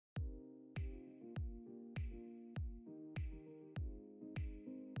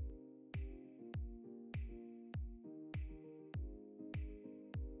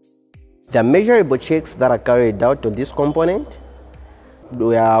The measurable checks that are carried out on this component,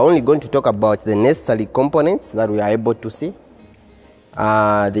 we are only going to talk about the necessary components that we are able to see.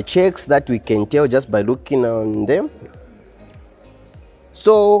 The checks that we can tell just by looking on them.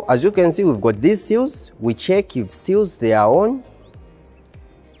 So as you can see, we've got these seals. We check if seals they are on.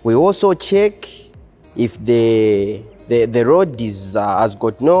 We also check if the rod has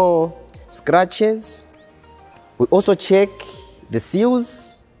got no scratches. We also check the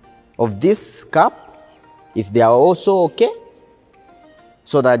seals of this cap, if they are also okay,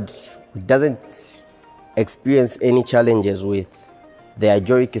 so that it doesn't experience any challenges with the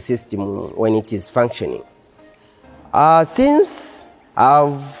hydraulic system when it is functioning. Since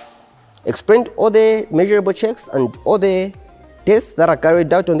I've explained all the measurable checks and all the tests that are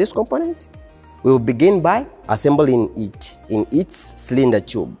carried out on this component, we will begin by assembling it in its cylinder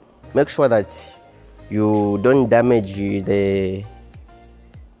tube. Make sure that you don't damage the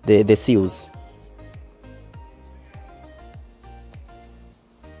seals.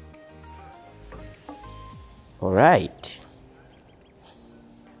 All right.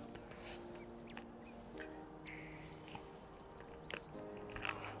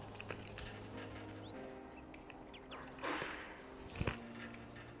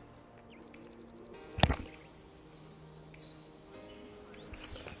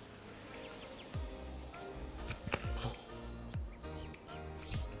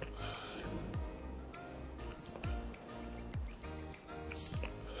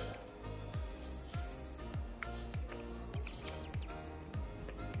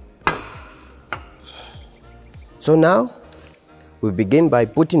 So now we begin by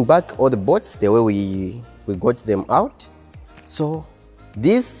putting back all the bolts the way we got them out. So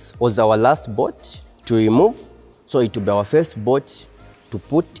this was our last bolt to remove, so it will be our first bolt to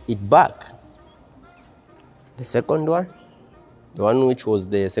put it back. The second one, the one which was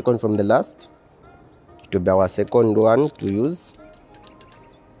the second from the last, it will be our second one to use.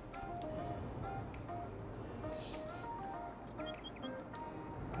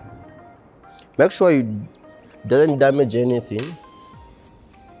 Make sure you doesn't damage anything.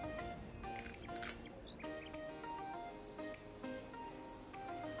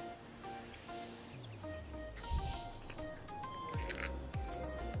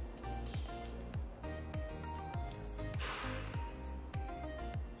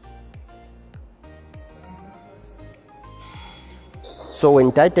 So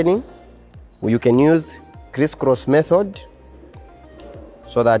when tightening, you can use crisscross method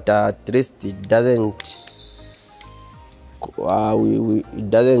so that at least it doesn't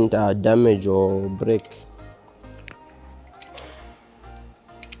damage or break.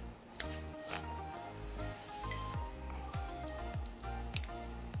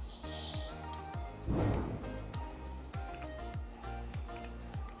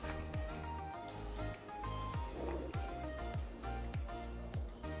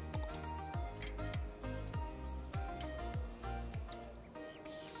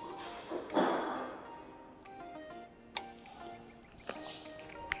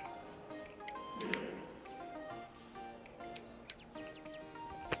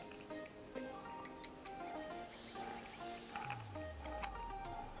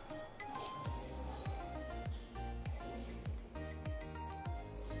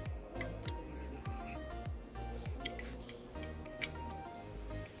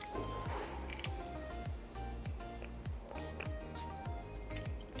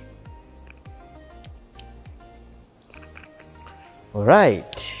 All right,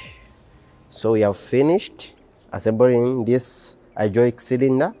 so we have finished assembling this hydraulic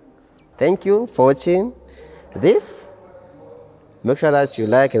cylinder. Thank you for watching this. Make sure that you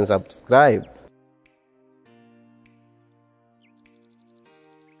like and subscribe.